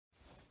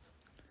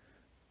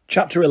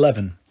Chapter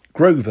 11.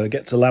 Grover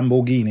gets a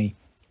Lamborghini.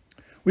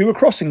 We were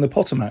crossing the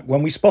Potomac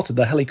when we spotted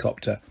the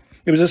helicopter.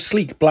 It was a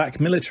sleek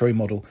black military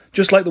model,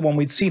 just like the one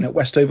we'd seen at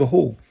Westover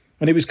Hall,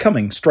 and it was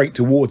coming straight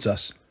towards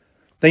us.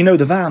 "They know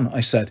the van,"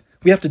 I said.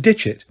 "We have to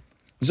ditch it."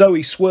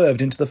 Zoe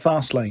swerved into the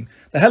fast lane.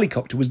 The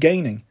helicopter was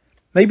gaining.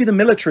 "Maybe the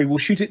military will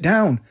shoot it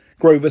down,"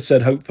 Grover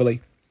said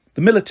hopefully.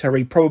 "The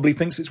military probably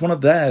thinks it's one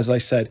of theirs," I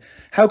said.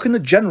 "How can the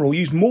general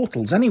use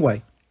mortals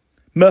anyway?"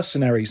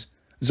 "Mercenaries,"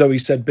 Zoe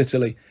said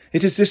bitterly.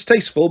 "It is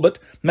distasteful, but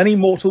many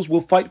mortals will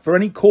fight for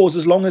any cause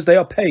as long as they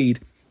are paid."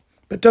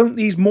 "But don't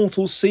these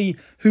mortals see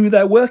who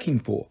they're working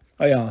for?"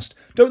 I asked.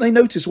 "Don't they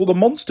notice all the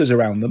monsters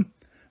around them?"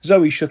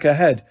 Zoe shook her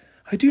head.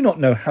 "I do not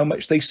know how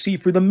much they see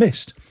through the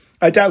mist.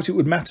 I doubt it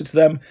would matter to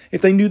them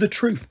if they knew the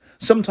truth.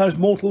 Sometimes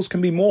mortals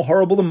can be more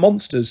horrible than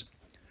monsters."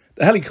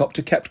 The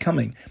helicopter kept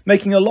coming,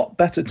 making a lot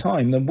better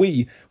time than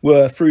we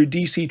were through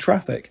DC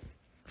traffic.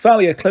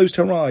 Thalia closed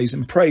her eyes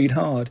and prayed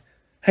hard.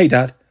 "Hey,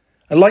 Dad,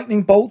 a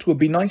lightning bolt would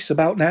be nice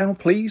about now,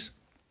 please."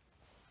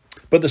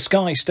 But the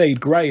sky stayed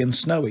grey and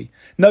snowy,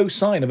 no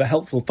sign of a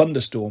helpful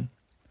thunderstorm.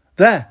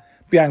 "There,"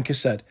 Bianca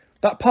said.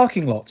 "That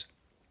parking lot."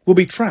 "We'll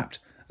be trapped,"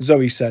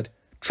 Zoe said.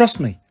 "Trust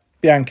me,"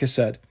 Bianca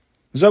said.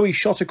 Zoe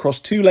shot across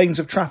 2 lanes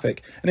of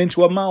traffic and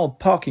into a mild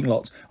parking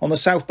lot on the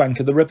south bank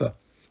of the river.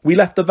 We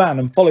left the van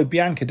and followed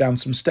Bianca down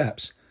some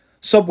steps.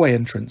 "Subway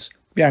entrance,"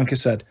 Bianca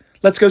said.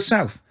 "Let's go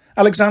south.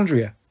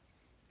 Alexandria."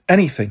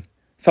 "Anything,"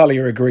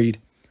 Thalia agreed.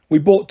 We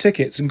bought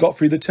tickets and got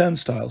through the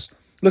turnstiles,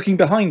 looking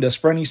behind us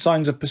for any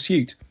signs of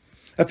pursuit.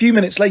 A few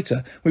minutes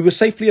later, we were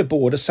safely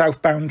aboard a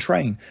southbound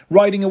train,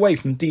 riding away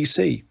from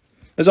DC.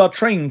 As our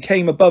train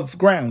came above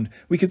ground,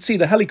 we could see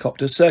the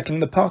helicopter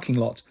circling the parking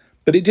lot,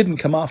 but it didn't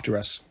come after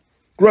us.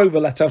 Grover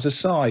let out a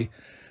sigh.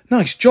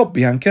 "Nice job,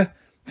 Bianca.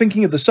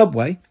 Thinking of the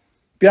subway?"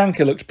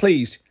 Bianca looked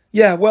pleased.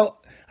 "Yeah,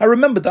 well, I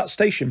remembered that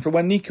station from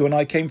when Nico and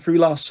I came through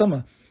last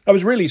summer. I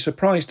was really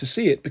surprised to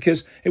see it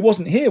because it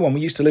wasn't here when we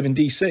used to live in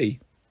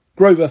DC.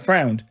 Grover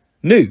frowned.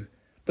 "New,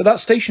 but that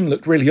station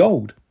looked really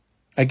old."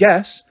 "I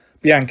guess,"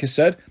 Bianca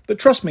said, "but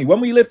trust me, when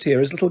we lived here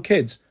as little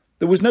kids,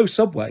 there was no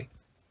subway."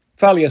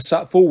 Thalia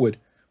sat forward.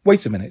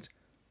 "Wait a minute.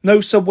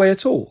 No subway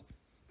at all?"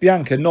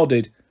 Bianca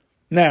nodded.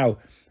 Now,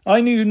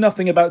 I knew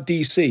nothing about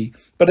DC,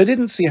 but I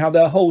didn't see how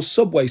their whole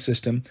subway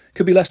system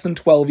could be less than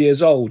 12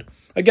 years old.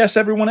 I guess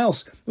everyone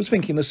else was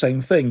thinking the same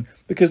thing,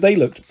 because they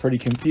looked pretty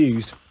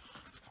confused.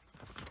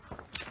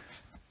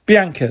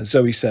 "Bianca,"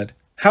 Zoe said.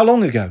 "How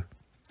long ago?"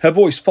 Her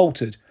voice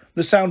faltered.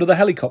 The sound of the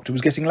helicopter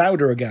was getting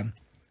louder again.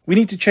 "We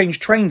need to change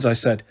trains," I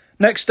said.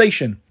 "Next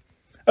station."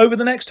 Over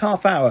the next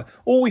half hour,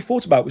 all we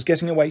thought about was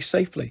getting away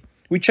safely.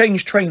 We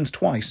changed trains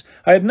twice.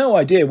 I had no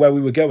idea where we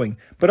were going,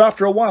 but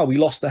after a while we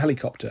lost the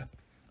helicopter.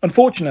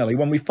 Unfortunately,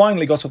 when we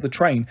finally got off the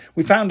train,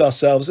 we found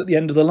ourselves at the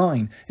end of the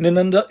line, in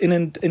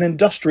an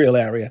industrial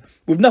area,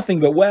 with nothing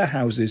but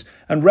warehouses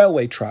and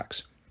railway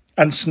tracks.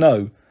 And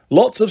snow.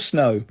 Lots of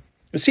snow.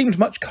 It seemed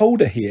much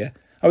colder here.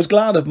 I was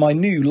glad of my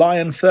new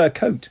lion fur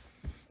coat.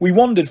 We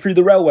wandered through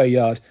the railway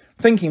yard,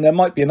 thinking there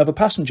might be another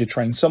passenger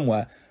train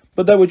somewhere,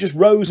 but there were just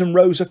rows and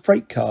rows of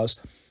freight cars,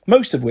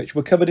 most of which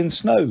were covered in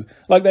snow,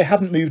 like they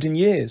hadn't moved in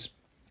years.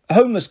 A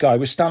homeless guy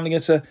was standing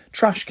at a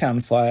trash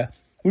can fire.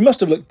 We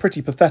must have looked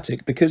pretty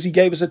pathetic because he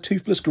gave us a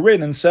toothless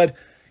grin and said,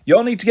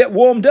 "Y'all need to get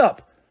warmed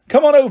up.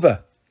 Come on over."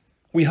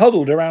 We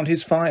huddled around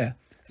his fire.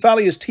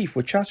 Thalia's teeth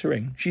were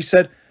chattering. She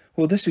said,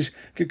 "Well, this is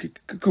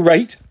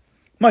great."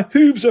 "My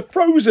hooves are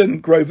frozen,"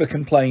 Grover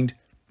complained.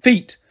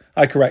 "Feet,"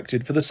 I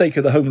corrected, for the sake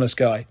of the homeless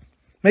guy.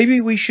 "Maybe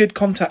we should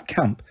contact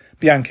camp,"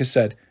 Bianca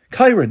said.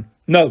 "Chiron."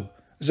 "No,"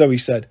 Zoe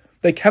said.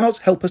 "They cannot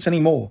help us any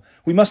more.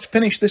 We must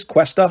finish this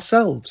quest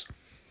ourselves."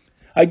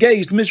 I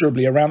gazed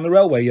miserably around the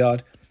railway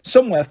yard.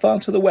 Somewhere far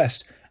to the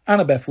west,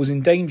 Annabeth was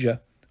in danger.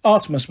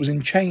 Artemis was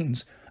in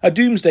chains. A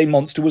doomsday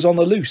monster was on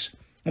the loose.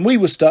 And we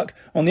were stuck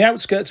on the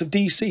outskirts of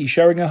DC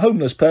sharing a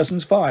homeless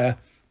person's fire.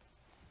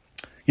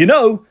 "You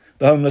know,"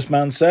 the homeless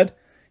man said,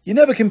 "you're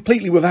never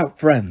completely without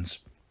friends."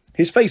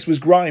 His face was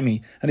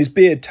grimy and his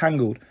beard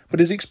tangled,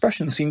 but his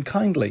expression seemed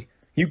kindly.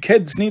 "You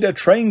kids need a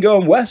train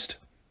going west?"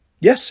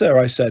 "Yes, sir,"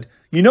 I said.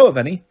 "You know of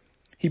any?"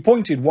 He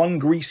pointed one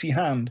greasy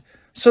hand.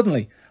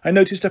 Suddenly, I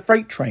noticed a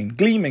freight train,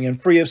 gleaming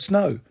and free of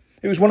snow.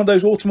 It was one of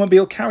those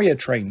automobile carrier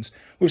trains,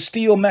 with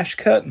steel mesh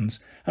curtains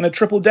and a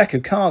triple deck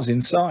of cars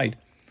inside.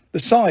 The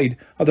side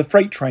of the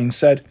freight train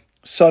said,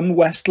 "Sun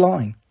West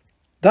Line."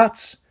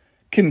 "That's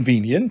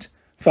convenient,"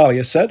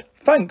 Thalia said.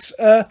 "Thanks,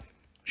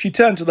 She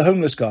turned to the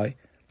homeless guy,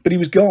 but he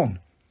was gone.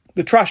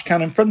 The trash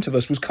can in front of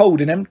us was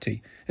cold and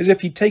empty, as if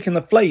he'd taken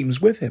the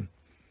flames with him.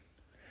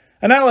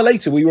 An hour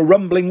later we were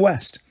rumbling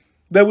west.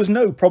 There was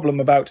no problem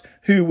about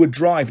who would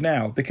drive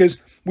now, because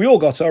we all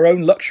got our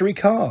own luxury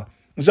car.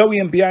 Zoe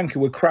and Bianca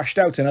were crashed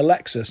out in a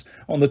Lexus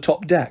on the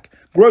top deck.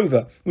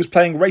 Grover was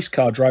playing race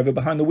car driver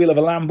behind the wheel of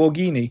a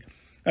Lamborghini,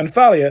 and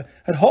Thalia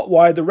had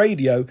hot-wired the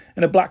radio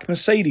in a black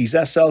Mercedes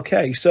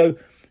SLK so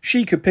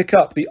she could pick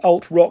up the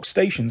alt-rock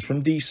stations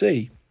from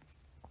DC.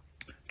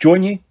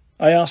 "Join you?"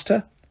 I asked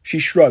her. She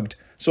shrugged,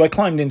 so I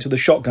climbed into the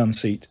shotgun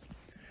seat.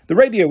 The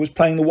radio was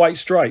playing the White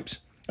Stripes.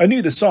 I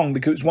knew the song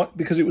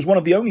because it was one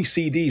of the only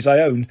CDs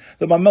I owned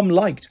that my mum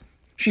liked.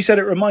 She said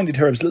it reminded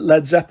her of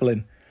Led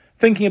Zeppelin.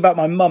 Thinking about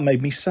my mum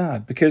made me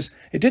sad, because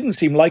it didn't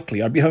seem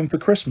likely I'd be home for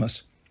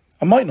Christmas.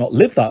 I might not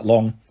live that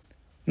long.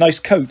 Nice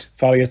coat,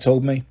 Thalia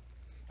told me.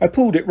 I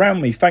pulled it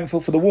round me, thankful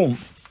for the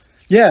warmth.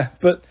 Yeah,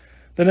 but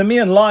the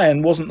Nemean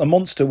lion wasn't the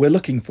monster we're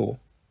looking for.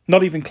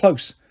 Not even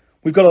close.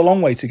 We've got a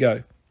long way to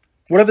go.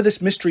 Whatever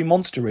this mystery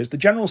monster is, the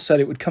generals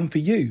said it would come for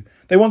you.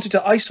 They wanted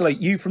to isolate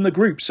you from the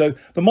group, so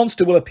the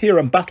monster will appear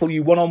and battle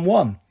you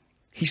one-on-one.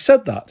 He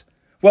said that?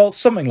 Well,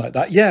 something like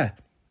that, yeah.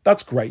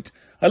 That's great.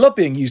 I love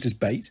being used as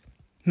bait.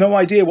 No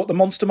idea what the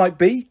monster might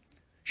be?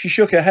 She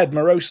shook her head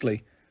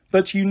morosely.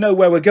 But you know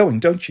where we're going,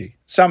 don't you?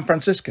 San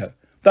Francisco.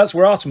 That's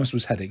where Artemis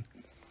was heading.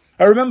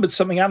 I remembered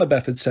something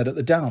Annabeth had said at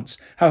the dance,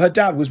 how her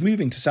dad was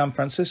moving to San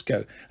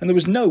Francisco, and there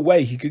was no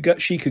way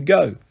she could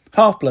go.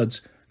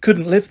 Half-bloods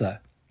couldn't live there.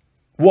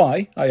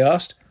 Why? I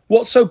asked.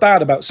 What's so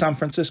bad about San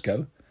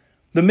Francisco?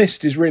 The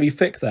mist is really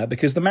thick there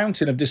because the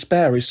mountain of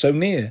despair is so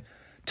near.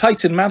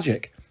 Titan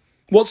magic.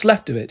 What's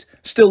left of it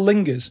still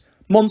lingers.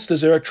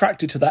 Monsters are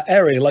attracted to that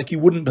area like you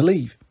wouldn't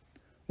believe.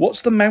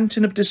 What's the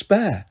mountain of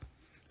despair?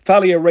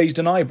 Thalia raised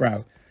an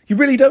eyebrow. You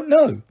really don't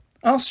know?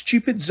 Ask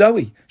stupid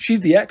Zoe.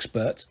 She's the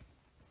expert.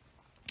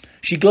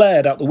 She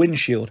glared out the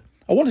windshield.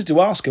 I wanted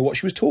to ask her what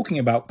she was talking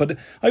about, but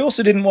I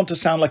also didn't want to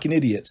sound like an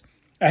idiot.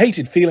 I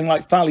hated feeling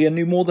like Thalia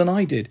knew more than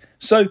I did,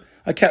 so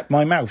I kept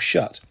my mouth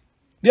shut.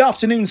 The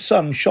afternoon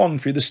sun shone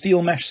through the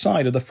steel mesh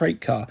side of the freight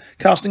car,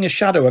 casting a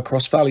shadow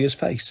across Thalia's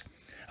face.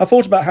 I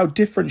thought about how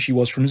different she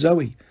was from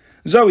Zoe.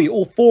 Zoe,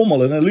 all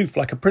formal and aloof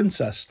like a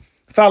princess.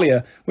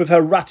 Thalia, with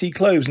her ratty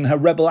clothes and her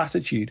rebel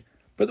attitude.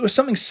 But there was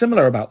something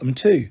similar about them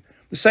too.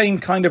 The same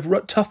kind of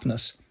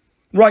toughness.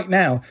 Right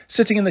now,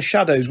 sitting in the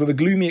shadows with a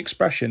gloomy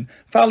expression,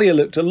 Thalia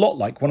looked a lot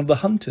like one of the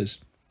hunters.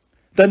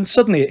 Then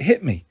suddenly it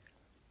hit me.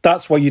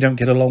 That's why you don't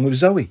get along with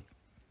Zoe.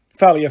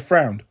 Thalia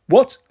frowned.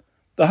 What?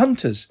 The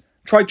hunters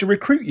tried to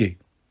recruit you?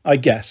 I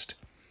guessed.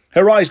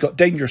 Her eyes got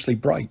dangerously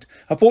bright.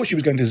 I thought she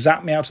was going to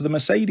zap me out of the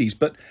Mercedes,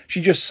 but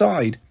she just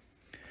sighed.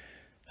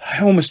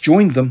 I almost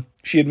joined them,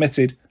 she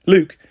admitted.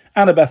 Luke,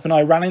 Annabeth and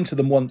I ran into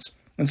them once,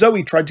 and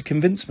Zoe tried to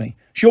convince me.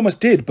 She almost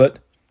did, but...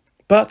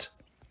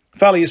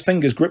 Thalia's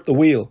fingers gripped the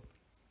wheel.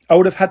 I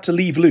would have had to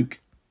leave Luke.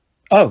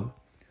 Oh.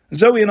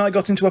 Zoe and I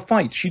got into a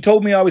fight. She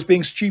told me I was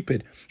being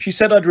stupid. She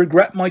said I'd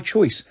regret my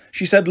choice.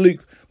 She said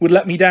Luke would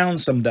let me down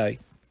someday.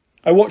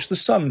 I watched the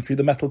sun through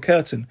the metal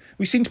curtain.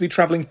 We seemed to be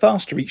travelling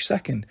faster each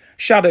second,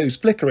 shadows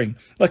flickering,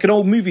 like an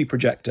old movie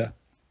projector.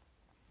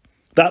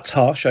 That's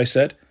harsh, I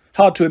said.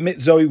 Hard to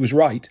admit Zoe was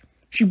right.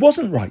 She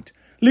wasn't right.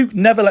 Luke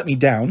never let me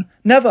down.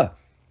 Never.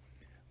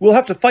 We'll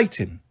have to fight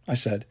him, I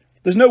said.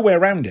 There's no way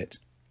around it.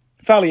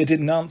 Thalia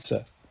didn't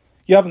answer.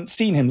 You haven't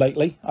seen him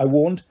lately, I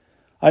warned.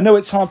 I know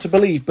it's hard to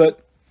believe,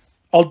 but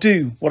I'll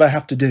do what I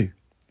have to do.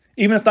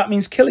 Even if that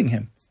means killing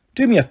him.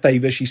 Do me a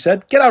favour, she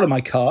said. Get out of my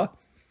car.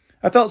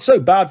 I felt so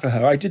bad for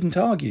her, I didn't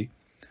argue.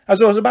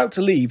 As I was about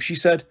to leave, she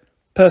said,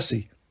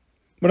 Percy.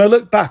 When I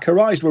looked back, her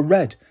eyes were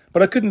red,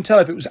 but I couldn't tell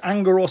if it was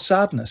anger or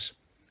sadness.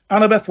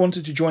 Annabeth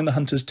wanted to join the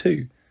hunters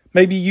too.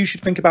 Maybe you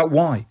should think about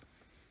why.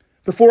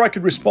 Before I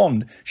could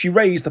respond, she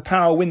raised the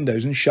power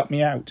windows and shut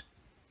me out.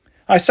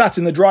 I sat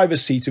in the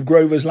driver's seat of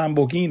Grover's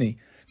Lamborghini.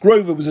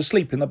 Grover was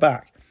asleep in the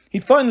back.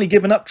 He'd finally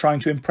given up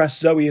trying to impress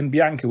Zoe and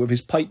Bianca with his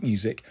pipe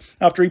music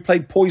after he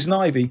played Poison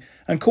Ivy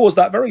and caused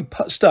that very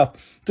stuff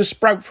to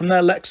sprout from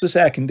their Lexus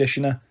air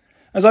conditioner.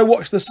 As I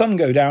watched the sun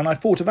go down, I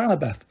thought of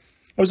Annabeth.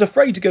 I was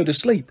afraid to go to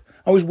sleep.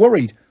 I was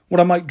worried what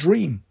I might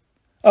dream.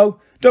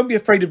 Oh, don't be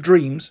afraid of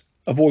dreams,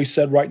 a voice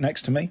said right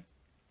next to me.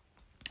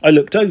 I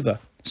looked over.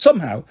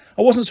 Somehow,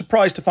 I wasn't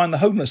surprised to find the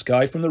homeless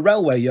guy from the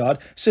railway yard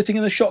sitting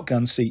in the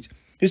shotgun seat.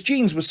 His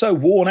jeans were so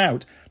worn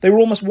out, they were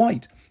almost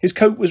white. His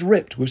coat was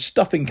ripped, with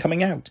stuffing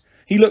coming out.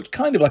 He looked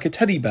kind of like a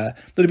teddy bear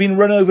that had been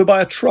run over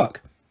by a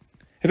truck.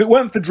 If it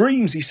weren't for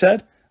dreams, he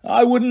said,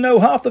 I wouldn't know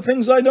half the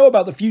things I know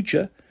about the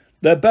future.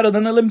 They're better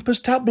than Olympus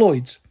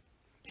tabloids.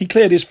 He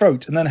cleared his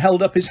throat and then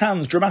held up his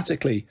hands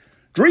dramatically.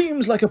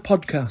 Dreams like a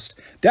podcast,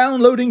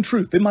 downloading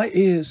truth in my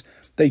ears.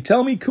 They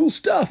tell me cool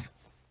stuff.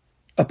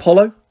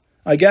 Apollo?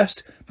 I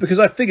guessed, because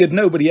I figured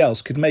nobody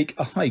else could make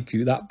a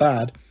haiku that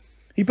bad.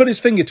 He put his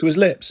finger to his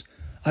lips.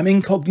 I'm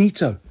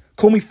incognito.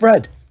 Call me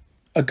Fred.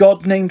 A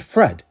god named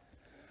Fred.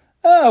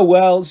 Ah,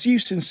 well,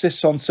 Zeus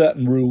insists on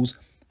certain rules.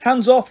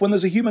 Hands off when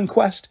there's a human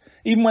quest,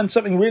 even when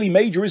something really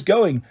major is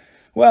going.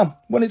 Well,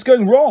 when it's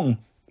going wrong.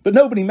 But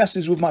nobody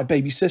messes with my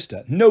baby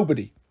sister.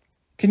 Nobody.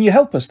 Can you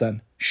help us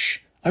then? Shh,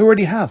 I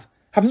already have.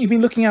 Haven't you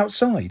been looking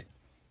outside?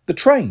 The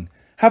train.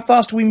 How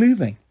fast are we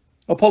moving?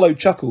 Apollo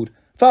chuckled.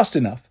 Fast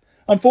enough.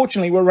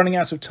 Unfortunately, we're running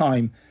out of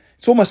time.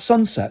 It's almost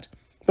sunset,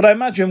 but I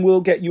imagine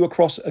we'll get you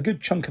across a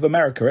good chunk of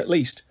America at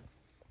least.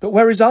 But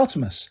where is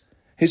Artemis?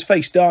 His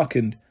face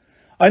darkened.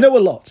 I know a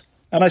lot,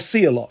 and I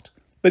see a lot,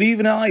 but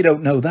even I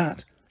don't know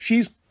that.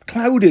 She's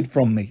clouded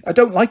from me. I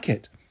don't like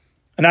it.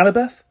 And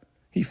Annabeth?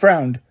 He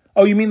frowned.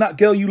 Oh, you mean that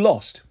girl you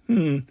lost?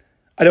 I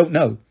don't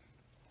know.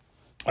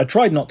 I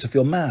tried not to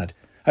feel mad.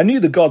 I knew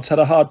the gods had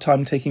a hard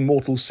time taking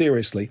mortals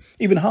seriously,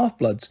 even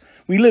half-bloods.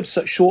 We live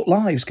such short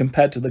lives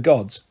compared to the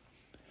gods.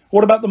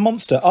 What about the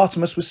monster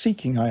Artemis was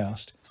seeking, I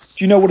asked.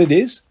 Do you know what it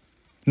is?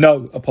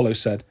 No, Apollo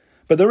said,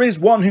 but there is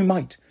one who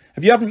might.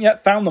 If you haven't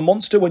yet found the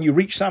monster when you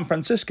reach San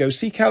Francisco,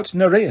 seek out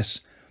Nereus,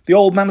 the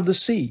old man of the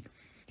sea.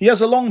 He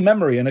has a long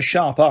memory and a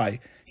sharp eye.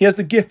 He has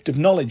the gift of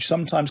knowledge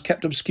sometimes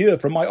kept obscure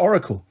from my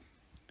oracle.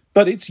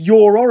 But it's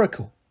your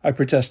oracle, I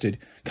protested.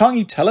 Can't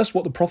you tell us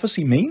what the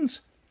prophecy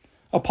means?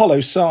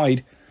 Apollo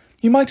sighed.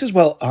 You might as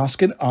well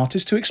ask an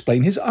artist to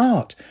explain his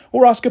art,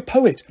 or ask a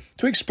poet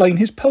to explain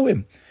his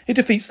poem. It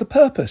defeats the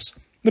purpose.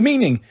 The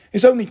meaning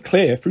is only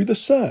clear through the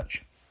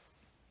search.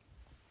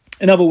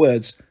 In other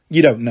words,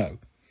 you don't know.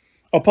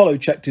 Apollo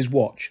checked his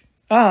watch.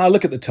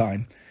 Look at the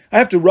time. I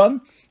have to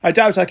run. I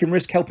doubt I can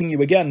risk helping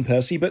you again,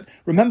 Percy, but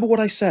remember what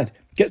I said.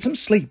 Get some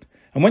sleep,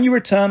 and when you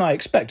return I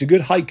expect a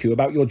good haiku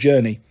about your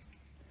journey.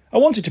 I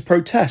wanted to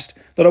protest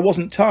that I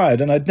wasn't tired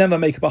and I'd never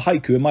make up a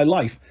haiku in my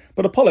life,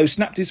 but Apollo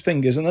snapped his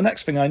fingers and the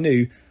next thing I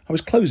knew, I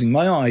was closing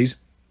my eyes.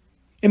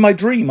 In my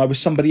dream I was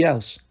somebody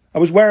else. I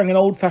was wearing an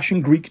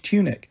old-fashioned Greek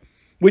tunic,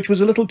 which was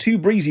a little too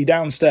breezy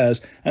downstairs,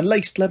 and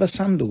laced leather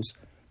sandals.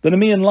 The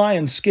Nemean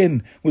lion's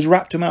skin was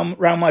wrapped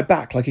round my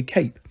back like a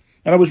cape,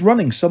 and I was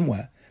running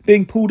somewhere,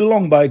 being pulled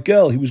along by a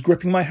girl who was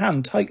gripping my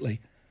hand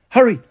tightly.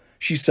 Hurry,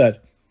 she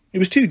said. It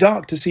was too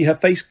dark to see her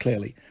face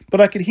clearly,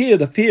 but I could hear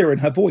the fear in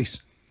her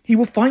voice. He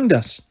will find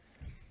us.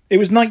 It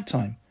was night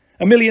time.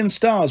 A million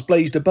stars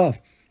blazed above.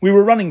 We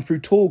were running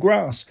through tall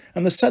grass,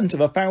 and the scent of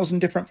 1,000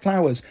 different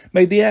flowers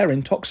made the air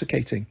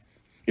intoxicating.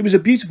 It was a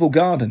beautiful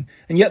garden,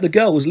 and yet the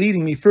girl was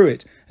leading me through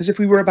it as if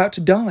we were about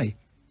to die.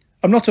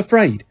 I'm not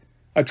afraid,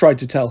 I tried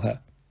to tell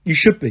her. You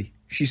should be,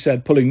 she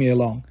said, pulling me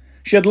along.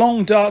 She had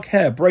long dark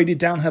hair braided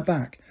down her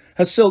back.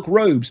 Her silk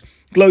robes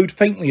glowed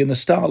faintly in the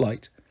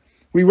starlight.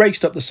 We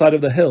raced up the side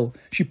of the hill.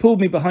 She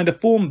pulled me behind a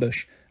thorn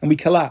bush, and we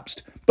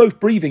collapsed, both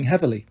breathing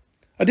heavily.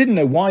 I didn't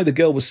know why the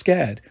girl was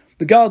scared.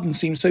 The garden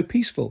seemed so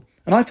peaceful,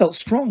 and I felt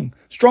strong,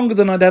 stronger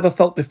than I'd ever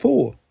felt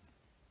before.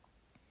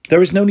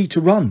 There is no need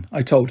to run,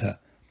 I told her.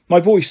 My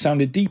voice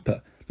sounded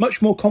deeper,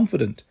 much more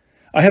confident.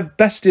 I have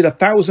bested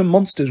 1,000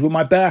 monsters with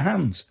my bare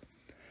hands.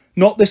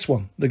 Not this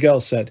one, the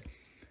girl said.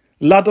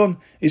 Riordan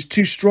is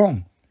too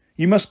strong.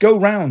 You must go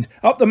round,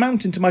 up the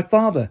mountain to my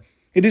father.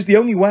 It is the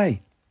only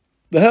way.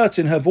 The hurt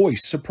in her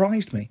voice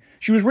surprised me.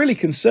 She was really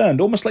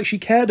concerned, almost like she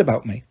cared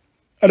about me.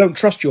 I don't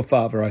trust your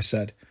father, I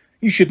said.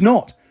 You should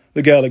not,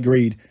 the girl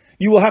agreed.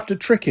 You will have to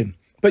trick him,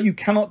 but you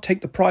cannot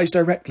take the prize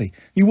directly.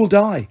 You will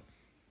die.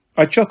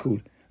 I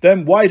chuckled.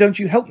 Then why don't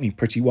you help me,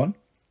 pretty one?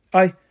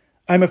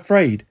 I'm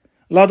afraid.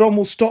 Riordan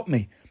will stop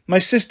me. My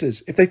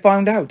sisters, if they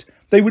found out,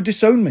 they would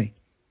disown me.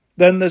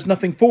 Then there's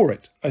nothing for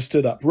it. I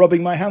stood up,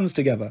 rubbing my hands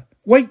together.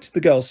 Wait, the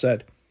girl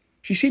said.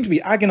 She seemed to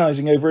be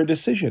agonizing over a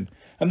decision,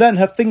 and then,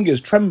 her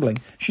fingers trembling,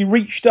 she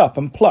reached up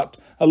and plucked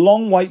a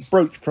long white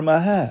brooch from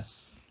her hair.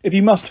 If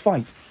you must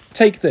fight,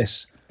 take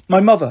this. My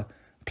mother,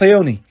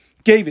 Pleione,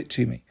 gave it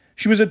to me.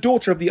 She was a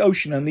daughter of the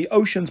ocean, and the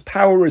ocean's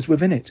power is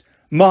within it.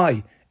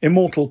 My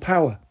immortal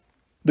power.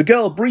 The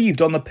girl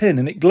breathed on the pin,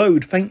 and it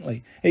glowed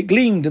faintly. It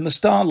gleamed in the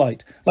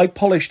starlight like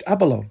polished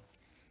abalone.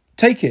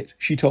 Take it,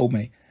 she told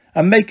me,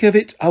 and make of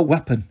it a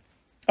weapon.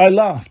 I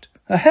laughed.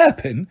 A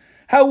hairpin?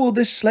 How will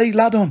this slay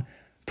Riordan?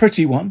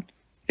 Pretty one.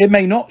 It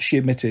may not, she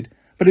admitted,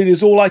 but it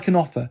is all I can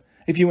offer,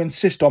 if you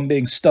insist on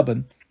being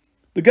stubborn.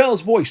 The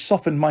girl's voice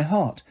softened my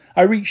heart.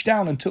 I reached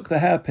down and took the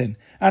hairpin,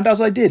 and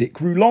as I did, it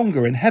grew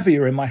longer and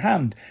heavier in my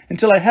hand,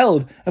 until I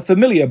held a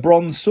familiar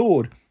bronze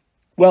sword.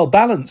 Well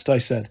balanced, I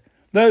said,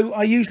 though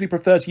I usually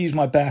prefer to use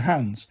my bare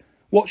hands.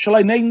 What shall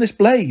I name this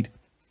blade?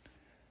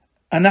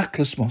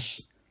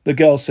 Anaklusmos, the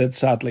girl said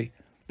sadly,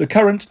 the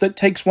current that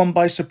takes one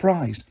by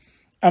surprise,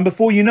 and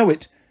before you know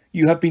it,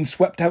 you have been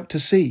swept out to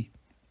sea.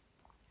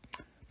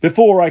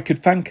 Before I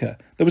could thank her,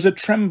 there was a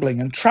trembling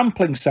and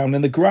trampling sound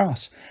in the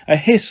grass, a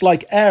hiss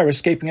like air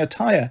escaping a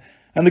tyre,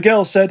 and the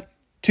girl said,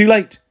 Too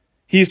late.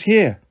 He is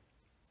here.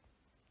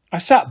 I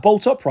sat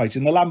bolt upright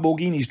in the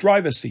Lamborghini's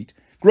driver's seat.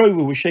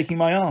 Grover was shaking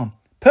my arm.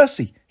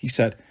 Percy, he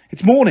said,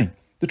 it's morning.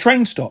 The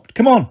train stopped.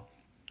 Come on.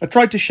 I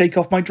tried to shake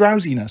off my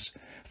drowsiness.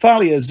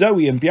 Thalia,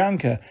 Zoe and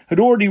Bianca had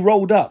already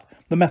rolled up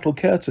the metal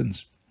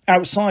curtains.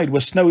 Outside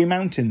were snowy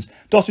mountains,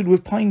 dotted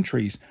with pine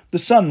trees, the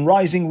sun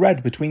rising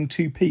red between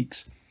two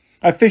peaks.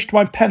 I fished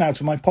my pen out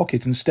of my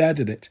pocket and stared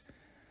at it.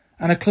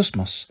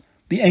 Anaklusmos,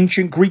 the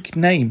ancient Greek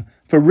name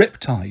for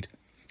riptide.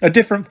 A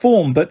different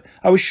form, but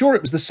I was sure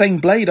it was the same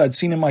blade I'd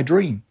seen in my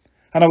dream.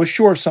 And I was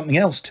sure of something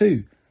else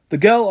too. The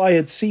girl I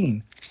had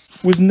seen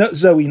was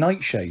Zoe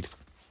Nightshade.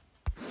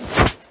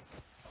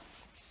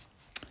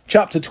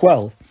 Chapter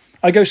 12.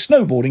 I go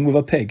snowboarding with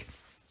a pig.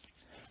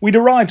 We'd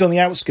arrived on the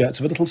outskirts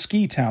of a little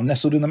ski town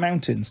nestled in the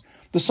mountains.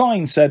 The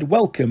sign said,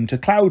 Welcome to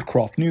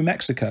Cloudcroft, New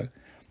Mexico.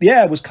 The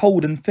air was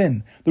cold and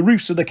thin. The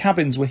roofs of the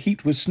cabins were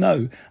heaped with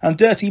snow, and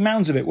dirty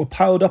mounds of it were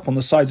piled up on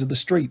the sides of the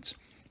streets.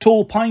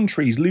 Tall pine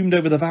trees loomed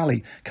over the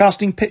valley,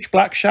 casting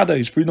pitch-black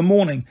shadows through the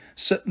morning,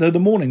 though the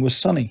morning was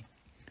sunny.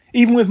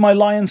 Even with my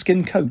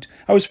lion-skin coat,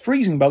 I was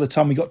freezing by the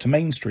time we got to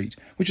Main Street,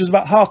 which was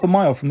about half a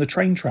mile from the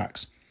train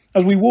tracks.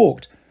 As we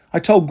walked, I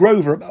told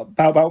Grover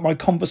about my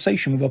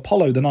conversation with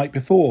Apollo the night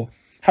before,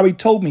 how he'd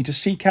told me to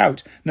seek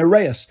out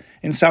Nereus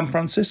in San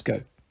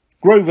Francisco.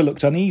 Grover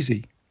looked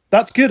uneasy.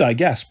 That's good, I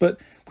guess, but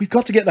we've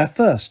got to get there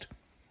first.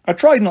 I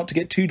tried not to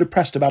get too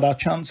depressed about our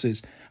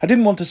chances. I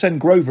didn't want to send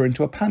Grover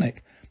into a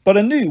panic, but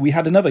I knew we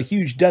had another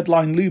huge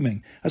deadline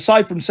looming,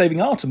 aside from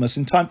saving Artemis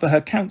in time for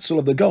her Council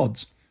of the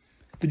Gods.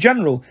 The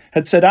general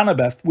had said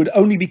Annabeth would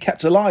only be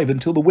kept alive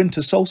until the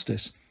winter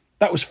solstice.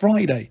 That was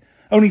Friday,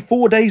 only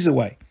 4 days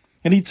away,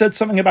 and he'd said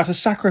something about a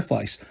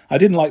sacrifice. I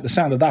didn't like the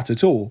sound of that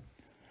at all.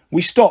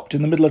 We stopped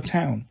in the middle of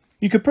town.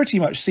 You could pretty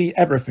much see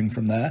everything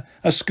from there.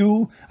 A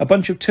school, a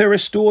bunch of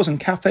tourist stores and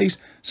cafes,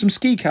 some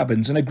ski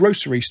cabins and a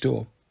grocery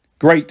store.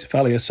 Great,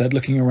 Thalia said,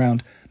 looking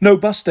around. No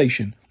bus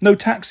station, no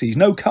taxis,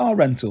 no car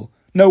rental,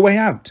 no way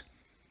out.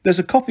 There's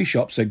a coffee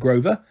shop, said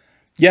Grover.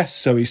 Yes,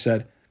 Zoe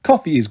said.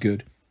 Coffee is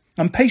good.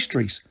 And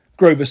pastries,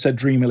 Grover said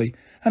dreamily,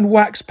 and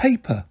wax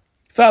paper.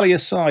 Thalia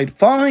sighed.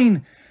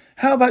 Fine.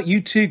 How about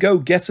you two go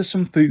get us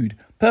some food?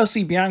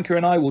 Percy, Bianca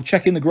and I will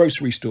check in the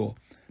grocery store.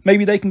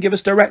 Maybe they can give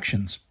us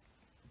directions.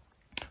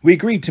 We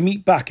agreed to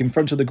meet back in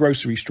front of the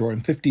grocery store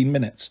in 15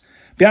 minutes.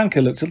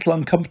 Bianca looked a little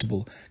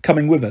uncomfortable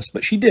coming with us,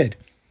 but she did.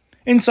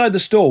 Inside the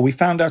store, we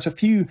found out a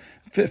few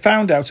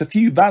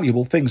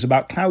valuable things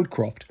about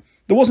Cloudcroft.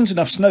 There wasn't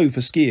enough snow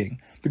for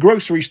skiing. The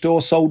grocery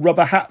store sold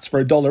rubber hats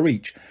for $1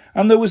 each,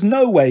 and there was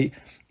no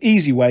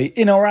easy way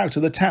in or out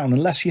of the town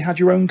unless you had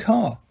your own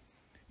car.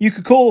 You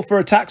could call for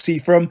a taxi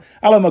from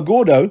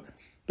Alamogordo,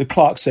 the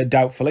clerk said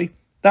doubtfully.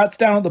 That's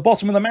down at the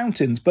bottom of the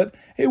mountains, but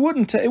it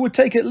would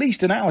take at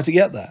least an hour to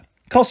get there.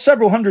 Cost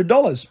several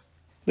 $100s.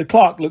 The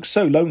clerk looked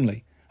so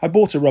lonely. I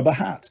bought a rubber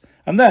hat,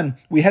 and then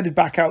we headed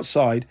back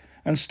outside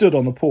and stood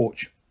on the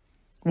porch.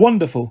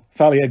 Wonderful,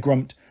 Thalia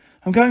grumped.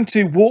 I'm going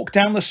to walk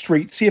down the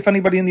street, see if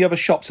anybody in the other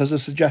shops has a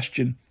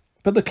suggestion.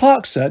 But the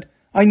clerk said,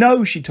 I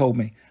know, she told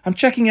me. I'm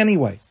checking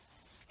anyway.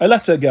 I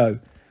let her go.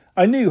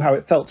 I knew how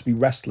it felt to be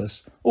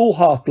restless. All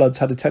half-bloods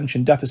had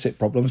attention deficit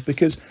problems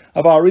because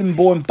of our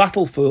inborn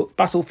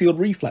battlefield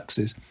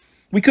reflexes.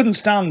 We couldn't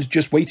stand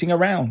just waiting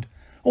around.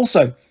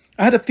 Also,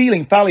 I had a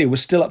feeling Thalia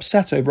was still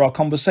upset over our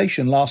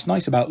conversation last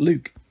night about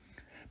Luke.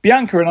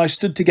 Bianca and I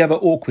stood together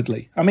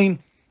awkwardly.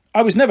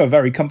 I was never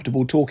very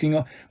comfortable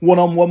talking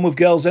one-on-one with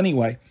girls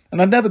anyway,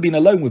 and I'd never been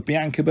alone with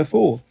Bianca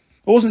before.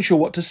 I wasn't sure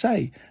what to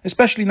say,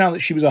 especially now that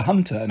she was a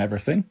hunter and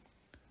everything.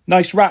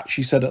 Nice rat,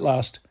 she said at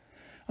last.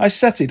 I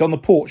set it on the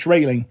porch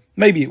railing.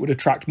 Maybe it would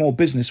attract more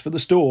business for the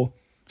store.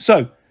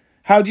 So,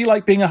 how do you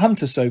like being a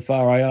hunter so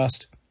far, I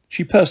asked.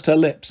 She pursed her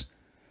lips.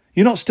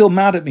 You're not still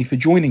mad at me for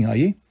joining, are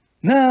you?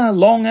 Nah,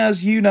 long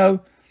as you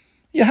know.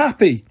 You're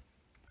happy.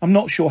 I'm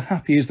not sure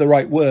happy is the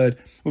right word,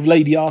 with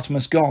Lady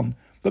Artemis gone,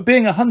 but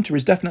being a hunter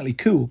is definitely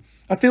cool.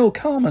 I feel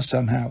calmer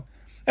somehow.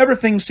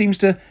 Everything seems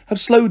to have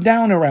slowed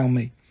down around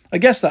me. I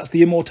guess that's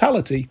the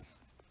immortality.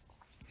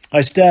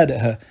 I stared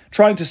at her,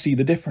 trying to see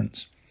the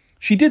difference.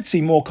 She did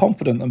seem more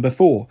confident than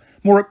before,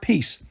 more at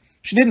peace.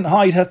 She didn't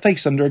hide her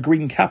face under a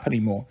green cap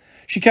anymore.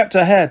 She kept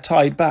her hair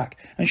tied back,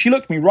 and she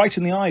looked me right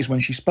in the eyes when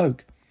she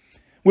spoke.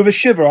 With a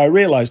shiver, I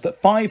realised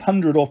that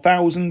 500 or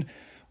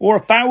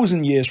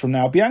 1,000 years from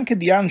now, Bianca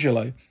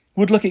D'Angelo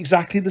would look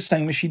exactly the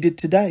same as she did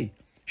today.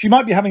 She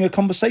might be having a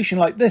conversation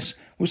like this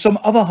with some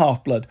other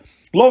half-blood,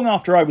 long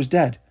after I was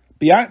dead,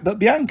 but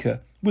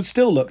Bianca would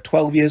still look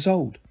 12 years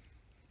old.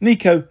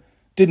 Nico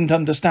didn't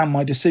understand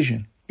my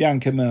decision,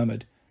 Bianca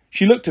murmured.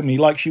 She looked at me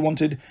like she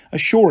wanted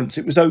assurance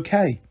it was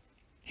okay.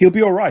 He'll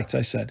be all right,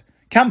 I said.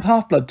 Camp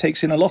Half-Blood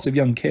takes in a lot of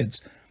young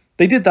kids.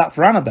 They did that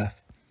for Annabeth.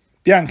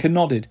 Bianca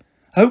nodded.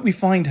 I hope we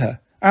find her.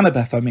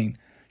 Annabeth, I mean.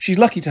 She's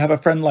lucky to have a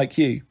friend like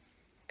you.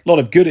 A lot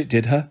of good it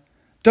did her.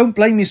 Don't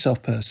blame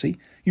yourself, Percy.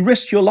 You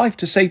risked your life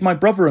to save my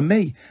brother and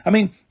me.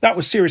 That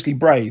was seriously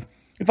brave.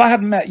 If I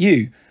hadn't met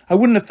you, I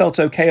wouldn't have felt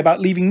okay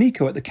about leaving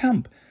Nico at the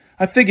camp.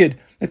 I figured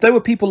if there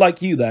were people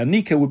like you there,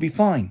 Nico would be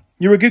fine.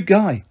 You're a good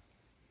guy.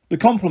 The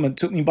compliment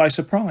took me by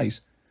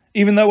surprise.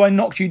 Even though I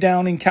knocked you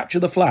down in Capture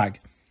the Flag.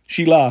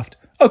 She laughed.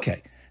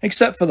 Okay,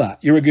 except for that,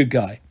 you're a good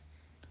guy.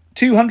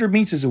 200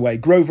 metres away,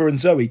 Grover and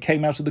Zoe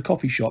came out of the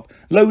coffee shop,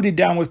 loaded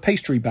down with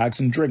pastry bags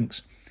and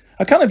drinks.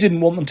 I kind of didn't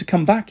want them to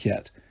come back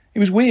yet. It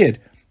was weird,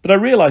 but I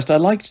realised I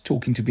liked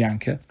talking to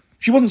Bianca.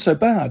 She wasn't so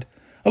bad.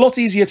 A lot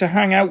easier to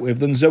hang out with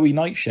than Zoe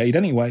Nightshade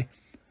anyway.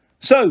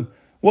 So,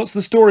 what's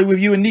the story with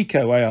you and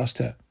Nico? I asked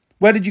her.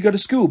 Where did you go to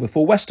school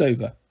before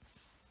Westover?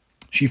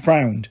 She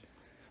frowned.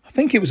 I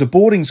think it was a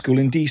boarding school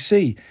in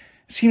DC. It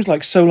seems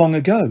like so long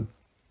ago.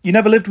 You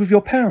never lived with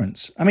your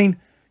parents?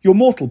 Your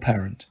mortal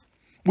parent.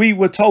 We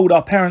were told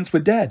our parents were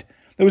dead.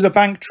 There was a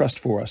bank trust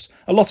for us.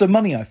 A lot of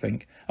money, I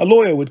think. A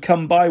lawyer would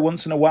come by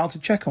once in a while to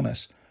check on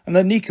us. And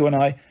then Nico and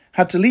I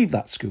had to leave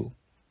that school.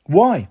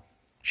 Why?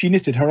 She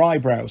knitted her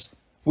eyebrows.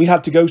 We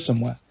had to go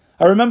somewhere.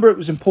 I remember it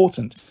was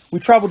important. We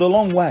travelled a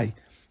long way.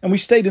 And we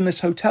stayed in this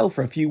hotel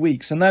for a few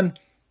weeks. And then,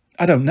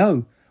 I don't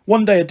know.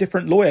 One day a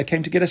different lawyer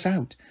came to get us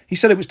out. He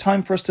said it was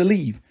time for us to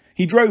leave.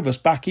 He drove us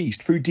back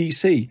east through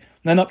DC,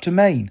 then up to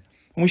Maine.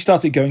 and we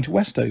started going to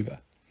Westover.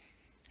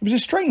 It was a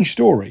strange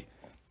story.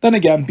 Then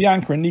again,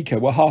 Bianca and Nico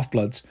were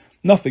half-bloods.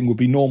 Nothing would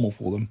be normal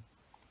for them.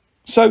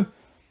 So,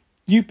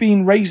 you've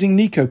been raising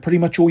Nico pretty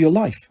much all your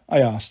life? I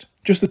asked.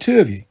 Just the two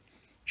of you?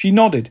 She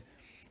nodded.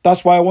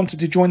 That's why I wanted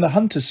to join the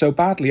Hunters so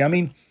badly. I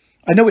mean,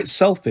 I know it's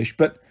selfish,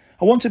 but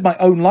I wanted my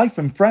own life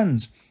and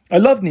friends. I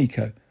love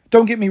Nico.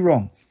 Don't get me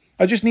wrong.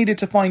 I just needed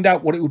to find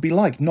out what it would be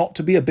like not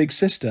to be a big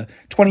sister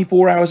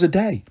 24 hours a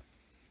day.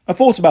 I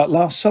thought about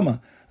last summer,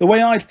 the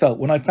way I'd felt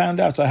when I found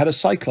out I had a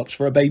Cyclops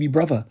for a baby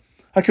brother.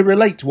 I could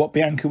relate to what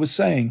Bianca was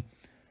saying.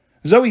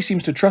 Zoe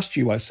seems to trust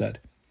you, I said.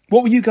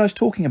 What were you guys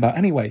talking about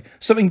anyway?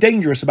 Something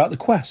dangerous about the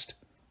quest?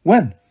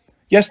 When?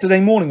 Yesterday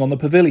morning on the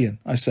pavilion,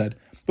 I said,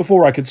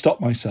 before I could stop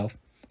myself.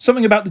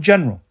 Something about the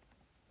General.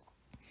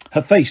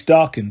 Her face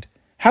darkened.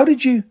 How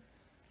did you...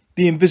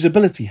 The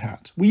invisibility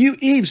hat. Were you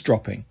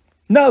eavesdropping?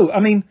 No,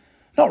 I mean,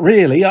 not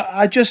really.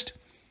 I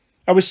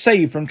was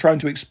saved from trying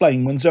to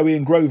explain when Zoe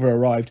and Grover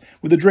arrived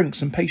with the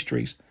drinks and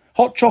pastries.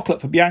 Hot chocolate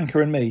for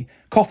Bianca and me,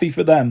 coffee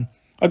for them.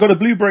 I got a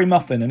blueberry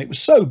muffin, and it was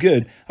so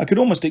good I could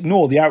almost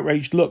ignore the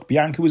outraged look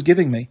Bianca was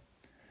giving me.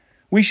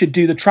 We should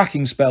do the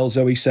tracking spell,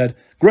 Zoe said.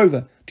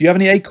 Grover, do you have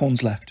any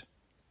acorns left?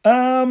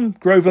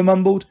 Grover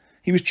mumbled.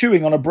 He was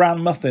chewing on a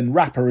brown muffin,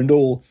 wrapper and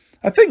all.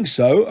 I think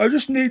so. I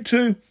just need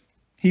to...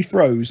 He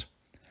froze.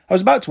 I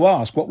was about to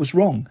ask what was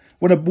wrong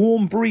when a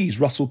warm breeze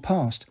rustled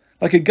past,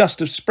 like a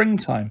gust of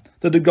springtime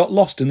that had got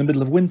lost in the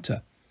middle of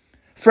winter.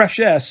 Fresh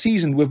air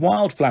seasoned with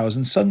wildflowers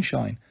and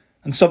sunshine,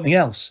 and something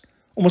else,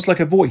 almost like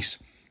a voice,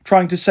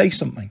 trying to say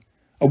something.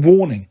 A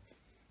warning.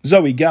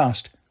 Zoe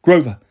gasped.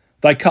 Grover,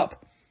 thy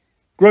cup.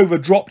 Grover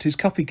dropped his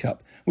coffee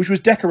cup, which was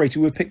decorated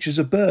with pictures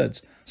of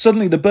birds.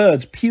 Suddenly the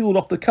birds peeled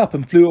off the cup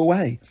and flew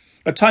away.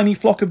 A tiny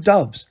flock of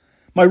doves.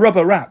 My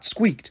rubber rat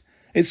squeaked.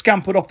 It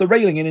scampered off the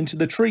railing and into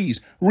the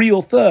trees.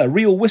 Real fur,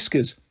 real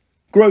whiskers.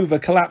 Grover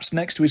collapsed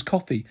next to his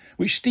coffee,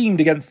 which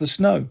steamed against the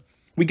snow.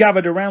 We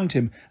gathered around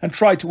him and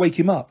tried to wake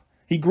him up.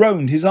 He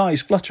groaned, his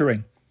eyes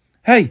fluttering.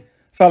 Hey,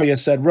 Thalia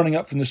said, running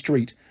up from the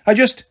street.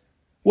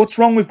 What's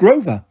wrong with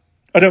Grover?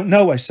 I don't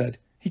know, I said.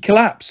 He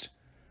collapsed.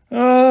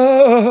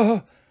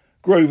 Ah!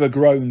 Grover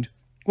groaned.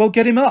 Well,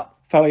 get him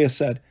up, Thalia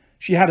said.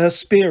 She had her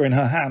spear in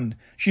her hand.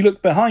 She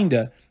looked behind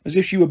her, as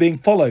if she were being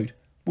followed.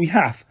 We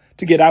have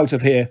to get out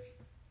of here.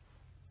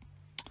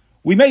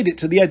 We made it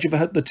to the edge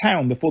of the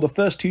town before the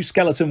first two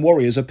skeleton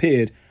warriors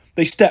appeared.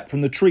 They stepped from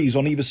the trees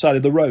on either side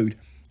of the road.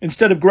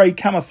 Instead of grey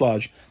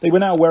camouflage, they were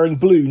now wearing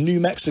blue New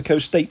Mexico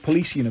State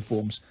Police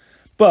uniforms.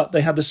 But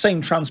they had the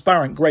same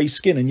transparent grey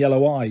skin and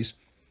yellow eyes.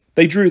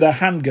 They drew their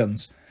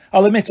handguns.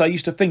 I'll admit I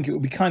used to think it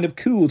would be kind of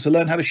cool to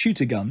learn how to shoot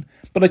a gun,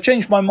 but I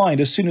changed my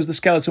mind as soon as the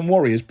skeleton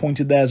warriors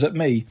pointed theirs at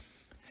me.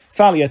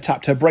 Thalia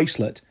tapped her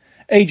bracelet.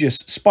 Aegis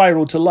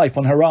spiralled to life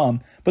on her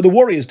arm, but the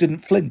warriors didn't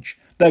flinch.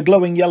 Their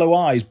glowing yellow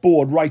eyes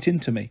bored right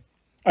into me.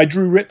 I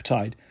drew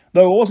Riptide,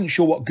 though I wasn't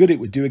sure what good it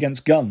would do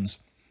against guns.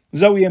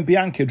 Zoe and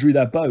Bianca drew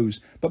their bows,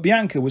 but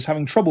Bianca was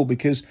having trouble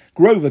because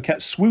Grover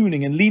kept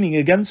swooning and leaning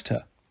against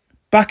her.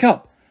 Back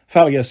up,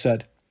 Thalia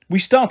said. We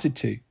started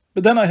to,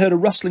 but then I heard a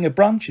rustling of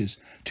branches.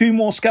 Two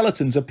more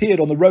skeletons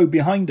appeared on the road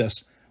behind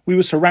us. We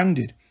were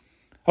surrounded.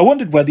 I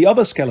wondered where the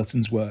other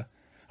skeletons were.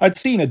 I'd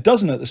seen a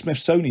dozen at the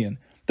Smithsonian.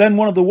 Then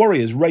one of the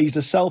warriors raised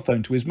a cell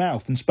phone to his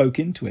mouth and spoke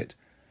into it.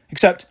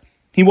 Except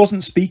he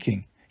wasn't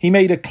speaking. He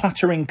made a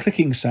clattering,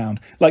 clicking sound,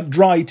 like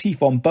dry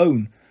teeth on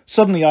bone.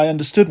 Suddenly I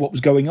understood what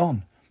was going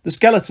on. The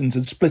skeletons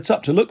had split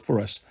up to look for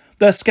us.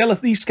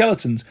 These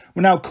skeletons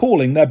were now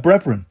calling their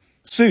brethren.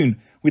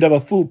 Soon we'd have a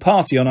full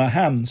party on our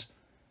hands.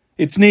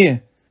 It's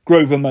near,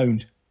 Grover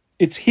moaned.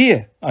 It's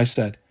here, I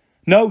said.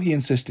 No, he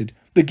insisted.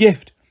 The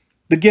gift.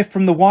 The gift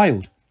from the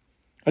wild.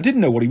 I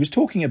didn't know what he was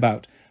talking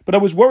about, but I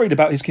was worried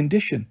about his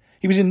condition.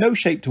 He was in no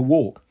shape to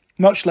walk,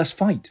 much less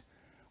fight.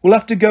 We'll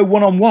have to go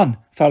one-on-one,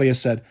 Thalia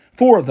said.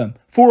 4 of them,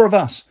 4 of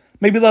us.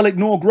 Maybe they'll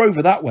ignore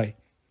Grover that way.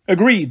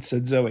 Agreed,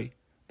 said Zoe.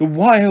 The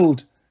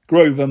wild,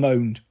 Grover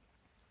moaned.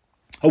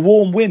 A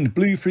warm wind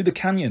blew through the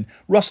canyon,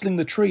 rustling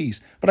the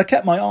trees, but I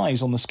kept my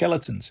eyes on the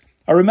skeletons.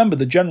 I remembered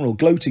the general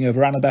gloating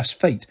over Annabeth's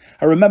fate.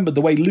 I remembered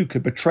the way Luke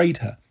had betrayed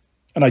her.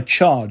 And I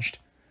charged.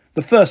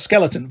 The first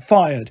skeleton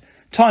fired.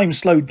 Time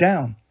slowed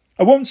down.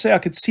 I won't say I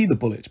could see the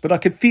bullet, but I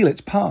could feel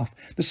its path,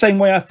 the same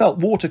way I felt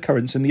water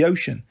currents in the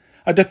ocean.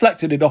 I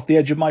deflected it off the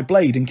edge of my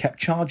blade and kept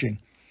charging.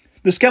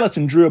 The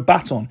skeleton drew a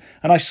baton,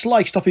 and I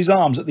sliced off his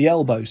arms at the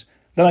elbows.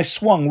 Then I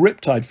swung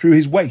Riptide through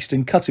his waist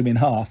and cut him in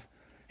half.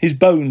 His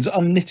bones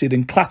unknitted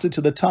and clattered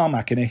to the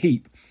tarmac in a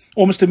heap.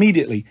 Almost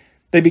immediately,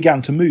 they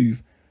began to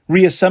move,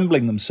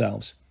 reassembling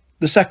themselves.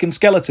 The second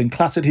skeleton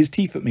clattered his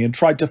teeth at me and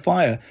tried to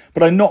fire,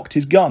 but I knocked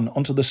his gun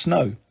onto the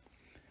snow.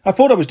 I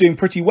thought I was doing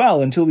pretty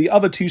well until the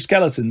other 2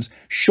 skeletons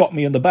shot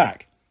me in the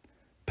back.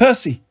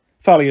 Percy,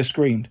 Thalia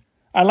screamed.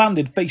 I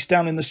landed face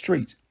down in the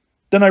street.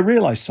 Then I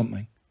realised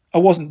something. I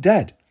wasn't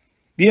dead.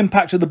 The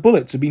impact of the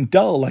bullets had been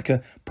dull, like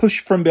a push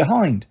from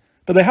behind,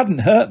 but they hadn't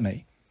hurt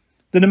me.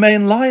 The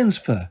Nemean lion's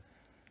fur.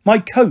 My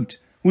coat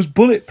was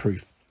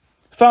bulletproof.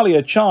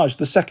 Thalia charged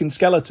the second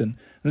skeleton,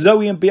 and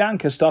Zoe and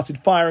Bianca started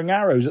firing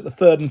arrows at the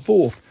third and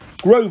fourth.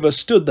 Grover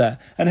stood there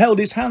and held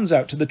his hands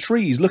out to the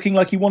trees, looking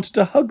like he wanted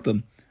to hug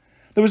them.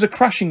 There was a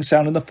crashing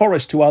sound in the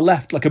forest to our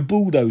left, like a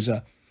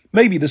bulldozer.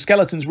 Maybe the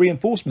skeleton's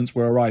reinforcements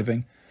were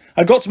arriving.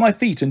 I got to my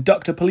feet and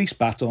ducked a police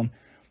baton.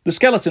 The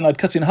skeleton I'd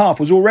cut in half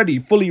was already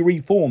fully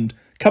reformed,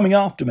 coming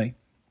after me.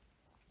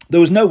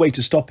 There was no way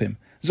to stop him.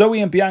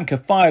 Zoe and Bianca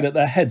fired at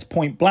their heads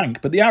point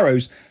blank, but the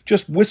arrows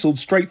just whistled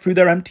straight through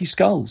their empty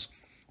skulls.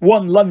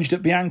 One lunged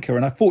at Bianca,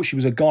 and I thought she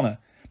was a goner,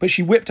 but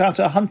she whipped out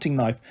her hunting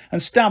knife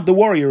and stabbed the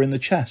warrior in the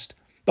chest.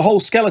 The whole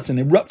skeleton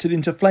erupted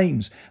into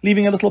flames,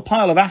 leaving a little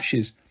pile of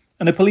ashes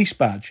and a police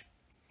badge.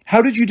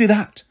 "How did you do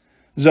that?"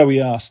 Zoe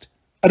asked.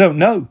 "I don't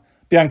know,"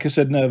 Bianca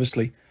said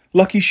nervously.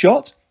 "Lucky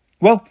shot?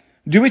 Well,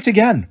 do it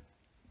again."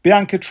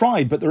 Bianca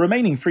tried, but the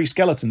remaining 3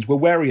 skeletons were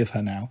wary of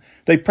her now.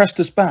 They pressed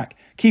us back,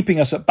 keeping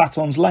us at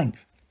baton's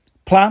length.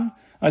 "Plan?"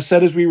 I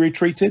said as we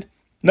retreated.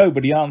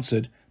 Nobody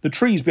answered. The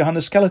trees behind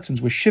the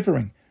skeletons were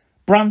shivering.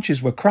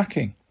 Branches were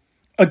cracking.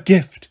 "A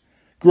gift,"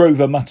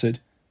 Grover muttered.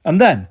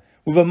 And then,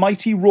 with a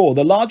mighty roar,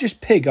 the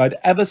largest pig I'd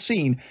ever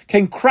seen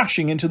came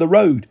crashing into the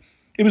road.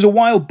 It was a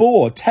wild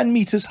boar, 10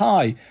 metres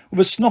high,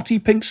 with a snotty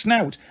pink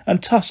snout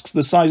and tusks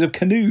the size of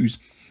canoes.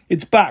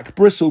 Its back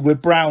bristled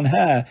with brown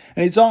hair,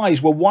 and its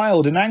eyes were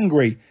wild and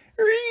angry.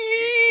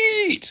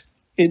 "Reet!"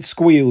 it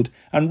squealed,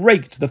 and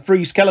raked the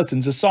 3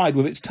 skeletons aside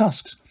with its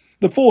tusks.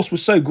 The force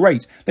was so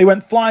great, they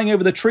went flying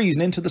over the trees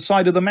and into the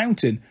side of the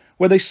mountain,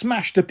 where they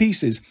smashed to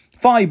pieces,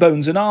 thigh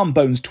bones and arm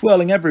bones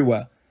twirling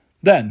everywhere.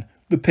 Then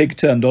the pig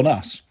turned on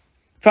us.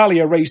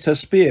 Thalia raised her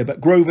spear,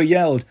 but Grover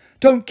yelled,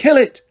 "Don't kill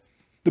it!"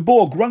 The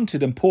boar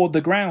grunted and pawed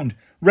the ground,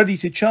 ready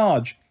to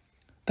charge.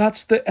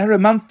 "That's the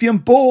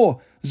Erymanthian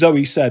boar,"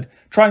 Zoe said,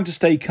 trying to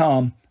stay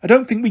calm. "I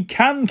don't think we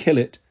can kill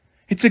it."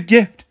 "It's a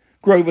gift,"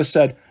 Grover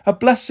said, "a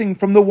blessing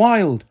from the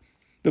wild."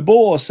 The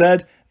boar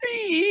said,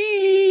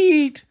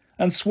 "Eat,"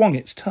 and swung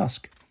its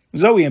tusk.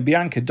 Zoe and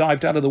Bianca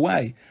dived out of the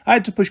way. I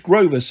had to push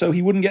Grover so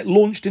he wouldn't get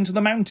launched into the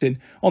mountain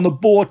on the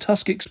Boar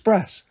Tusk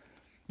Express.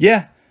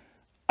 "Yeah,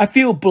 I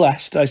feel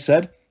blessed," I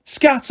said.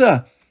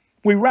 "Scatter!"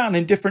 We ran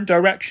in different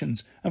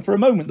directions, and for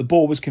a moment the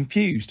boar was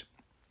confused.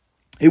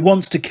 "It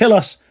wants to kill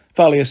us,"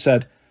 Thalia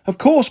said. "Of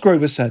course,"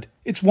 Grover said.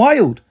 "It's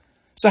wild."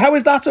 "So how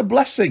is that a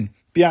blessing?"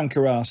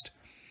 Bianca asked.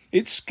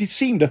 It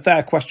seemed a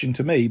fair question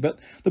to me, but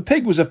the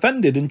pig was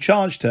offended and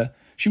charged her.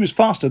 She was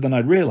faster than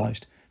I'd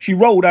realised. She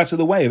rolled out of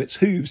the way of its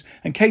hooves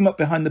and came up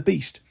behind the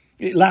beast.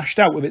 It lashed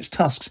out with its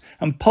tusks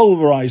and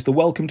pulverised the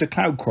Welcome to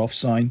Cloudcroft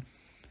sign.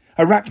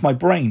 I racked my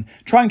brain,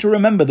 trying to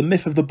remember the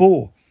myth of the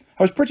boar.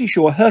 I was pretty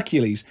sure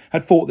Hercules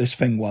had fought this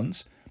thing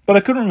once, but I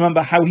couldn't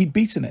remember how he'd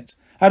beaten it.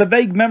 I had a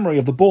vague memory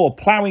of the boar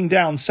ploughing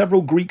down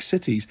several Greek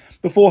cities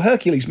before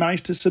Hercules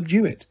managed to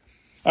subdue it.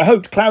 I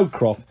hoped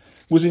Cloudcroft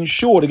was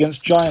insured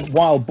against giant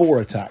wild boar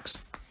attacks.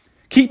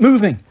 "Keep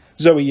moving,"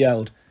 Zoe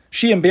yelled.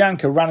 She and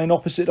Bianca ran in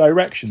opposite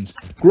directions.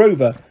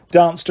 Grover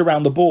danced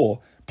around the boar,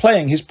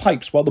 playing his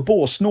pipes while the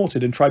boar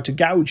snorted and tried to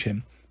gouge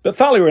him. But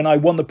Thalia and I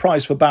won the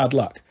prize for bad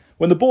luck.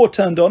 When the boar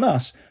turned on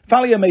us,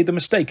 Thalia made the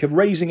mistake of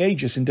raising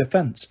Aegis in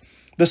defence.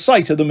 The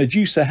sight of the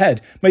Medusa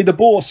head made the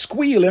boar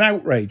squeal in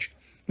outrage.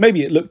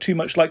 Maybe it looked too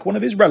much like one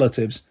of his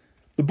relatives.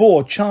 The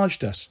boar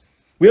charged us.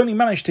 We only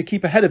managed to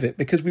keep ahead of it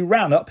because we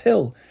ran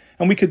uphill,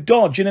 and we could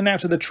dodge in and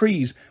out of the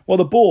trees while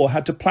the boar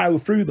had to plough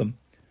through them.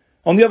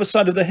 On the other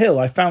side of the hill,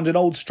 I found an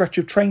old stretch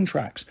of train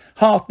tracks,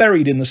 half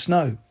buried in the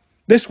snow.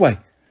 "This way."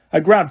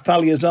 I grabbed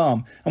Thalia's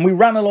arm, and we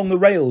ran along the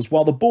rails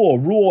while the boar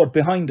roared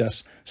behind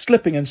us,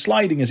 slipping and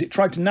sliding as it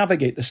tried to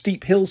navigate the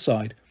steep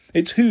hillside.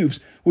 Its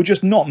hooves were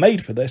just not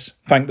made for this,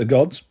 thank the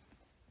gods.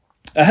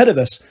 Ahead of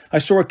us, I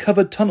saw a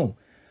covered tunnel.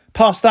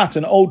 Past that,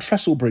 an old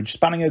trestle bridge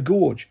spanning a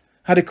gorge.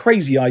 I had a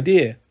crazy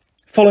idea.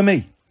 "Follow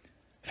me."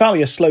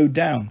 Thalia slowed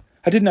down.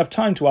 I didn't have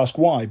time to ask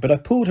why, but I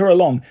pulled her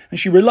along, and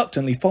she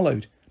reluctantly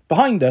followed.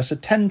 Behind us, a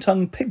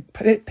 10-ton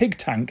pig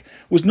tank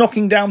was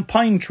knocking down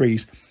pine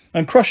trees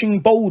and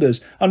crushing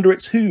boulders under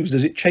its hooves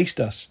as it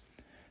chased us.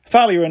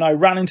 Thalia and I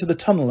ran into the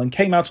tunnel and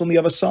came out on the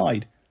other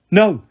side.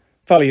 "No!"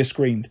 Thalia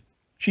screamed.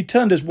 She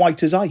turned as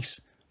white as ice.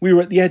 We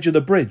were at the edge of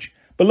the bridge.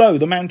 Below,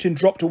 the mountain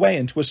dropped away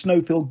into a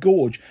snow-filled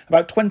gorge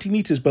about 20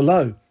 metres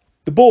below.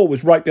 The boar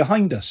was right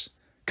behind us.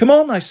 "Come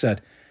on," I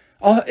said.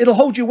 It'll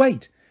hold your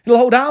weight. It'll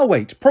hold our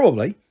weight,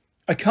 probably."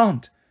 "I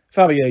can't,"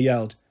 Thalia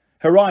yelled.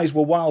 Her eyes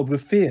were wild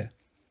with fear.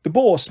 The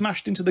boar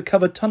smashed into the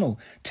covered tunnel,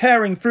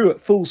 tearing through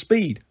at full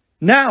speed.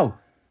 "Now!"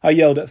 I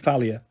yelled at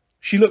Thalia.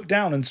 She looked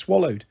down and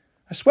swallowed.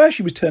 I swear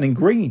she was turning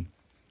green.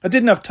 I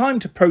didn't have time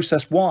to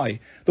process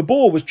why. The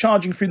boar was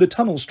charging through the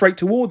tunnel straight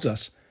towards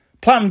us.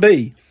 Plan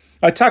B.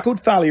 I tackled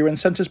Thalia and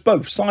sent us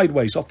both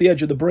sideways off the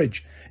edge of the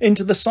bridge,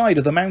 into the side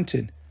of the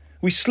mountain.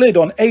 We slid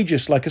on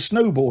Aegis like a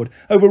snowboard,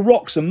 over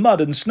rocks and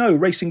mud and snow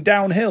racing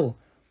downhill.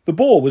 The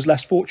boar was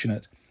less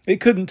fortunate. It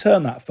couldn't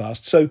turn that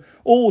fast, so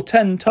all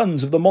 10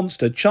 tons of the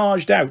monster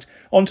charged out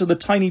onto the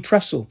tiny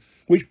trestle,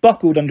 which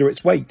buckled under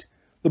its weight.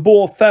 The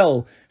boar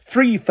fell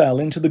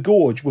into the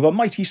gorge with a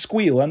mighty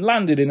squeal and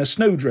landed in a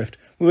snowdrift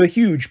with a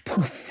huge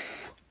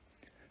poof.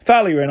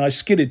 Thalia and I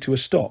skidded to a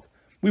stop.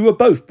 We were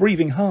both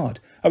breathing hard.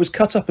 I was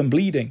cut up and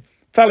bleeding.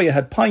 Thalia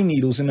had pine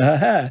needles in her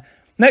hair.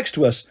 Next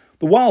to us,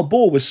 the wild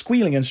boar was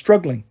squealing and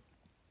struggling.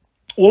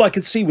 All I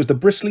could see was the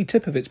bristly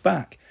tip of its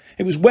back.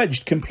 It was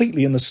wedged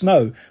completely in the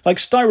snow, like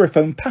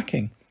styrofoam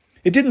packing.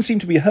 It didn't seem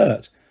to be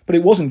hurt, but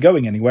it wasn't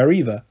going anywhere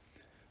either.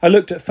 I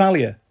looked at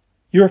Thalia.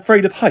 You're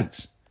afraid of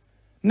heights?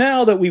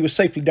 Now that we were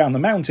safely down the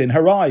mountain,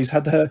 her eyes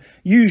had her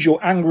usual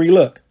angry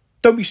look.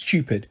 Don't be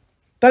stupid.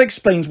 That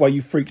explains why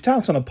you freaked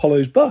out on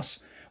Apollo's bus,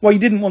 why you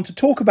didn't want to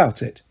talk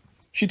about it.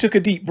 She took a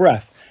deep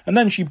breath, and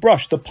then she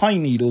brushed the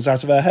pine needles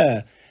out of her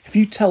hair. If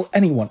you tell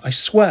anyone, I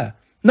swear.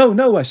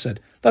 No, I said.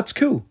 That's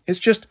cool. It's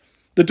just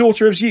the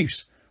daughter of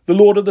Zeus, the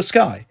lord of the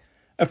sky,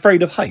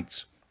 afraid of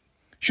heights.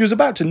 She was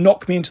about to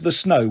knock me into the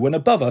snow when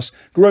above us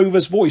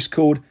Grover's voice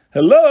called,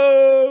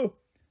 Hello!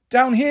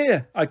 Down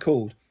here, I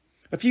called.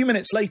 A few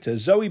minutes later,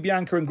 Zoe,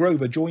 Bianca and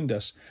Grover joined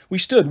us. We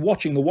stood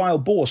watching the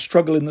wild boar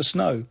struggle in the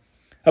snow.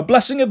 A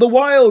blessing of the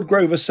wild,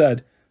 Grover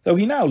said, though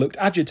he now looked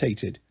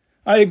agitated.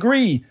 I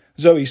agree,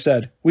 Zoe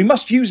said. We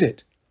must use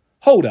it.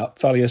 Hold up,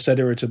 Thalia said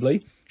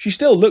irritably. She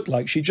still looked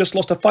like she'd just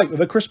lost a fight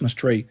with a Christmas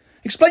tree.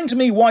 Explain to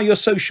me why you're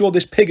so sure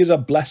this pig is a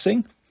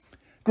blessing.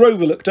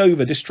 Grover looked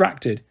over,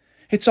 distracted.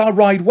 It's our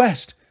ride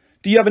west.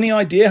 Do you have any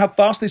idea how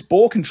fast this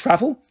boar can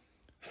travel?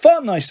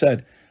 Fun, I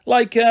said.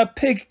 Like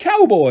pig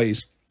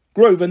cowboys.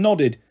 Grover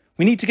nodded.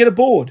 We need to get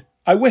aboard.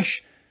 I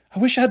wish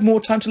I had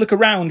more time to look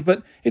around,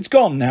 but it's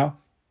gone now.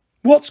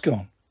 What's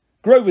gone?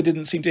 Grover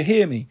didn't seem to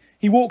hear me.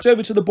 He walked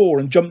over to the boar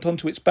and jumped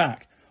onto its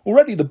back.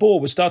 Already the boar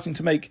was starting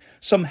to make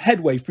some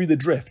headway through the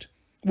drift.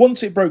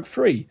 Once it broke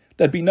free,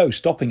 there'd be no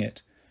stopping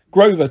it.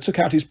 Grover took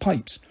out his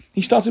pipes.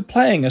 He started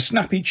playing a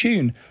snappy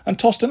tune and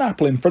tossed an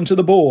apple in front of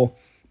the boar.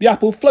 The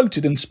apple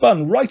floated and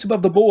spun right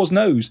above the boar's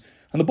nose,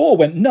 and the boar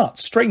went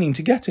nuts, straining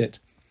to get it.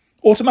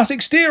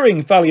 Automatic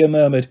steering, Thalia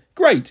murmured.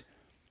 Great.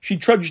 She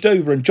trudged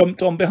over and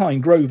jumped on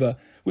behind Grover,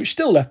 which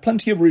still left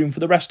plenty of room for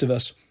the rest of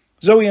us.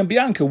 Zoe and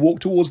Bianca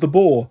walked towards the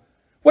boar.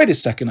 Wait a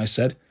second, I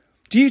said.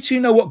 Do you two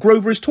know what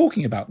Grover is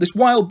talking about, this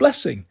wild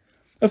blessing?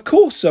 Of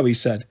course, Zoe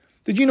said.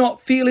 Did you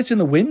not feel it in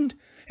the wind?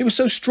 It was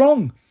so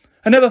strong.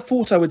 I never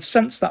thought I would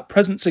sense that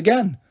presence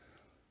again.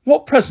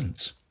 What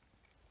presence?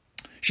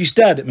 She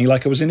stared at me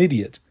like I was an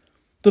idiot.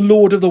 The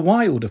Lord of the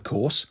Wild, of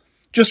course.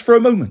 Just for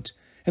a moment,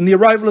 in the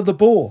arrival of the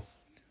boar.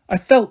 I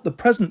felt the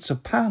presence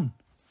of Pan.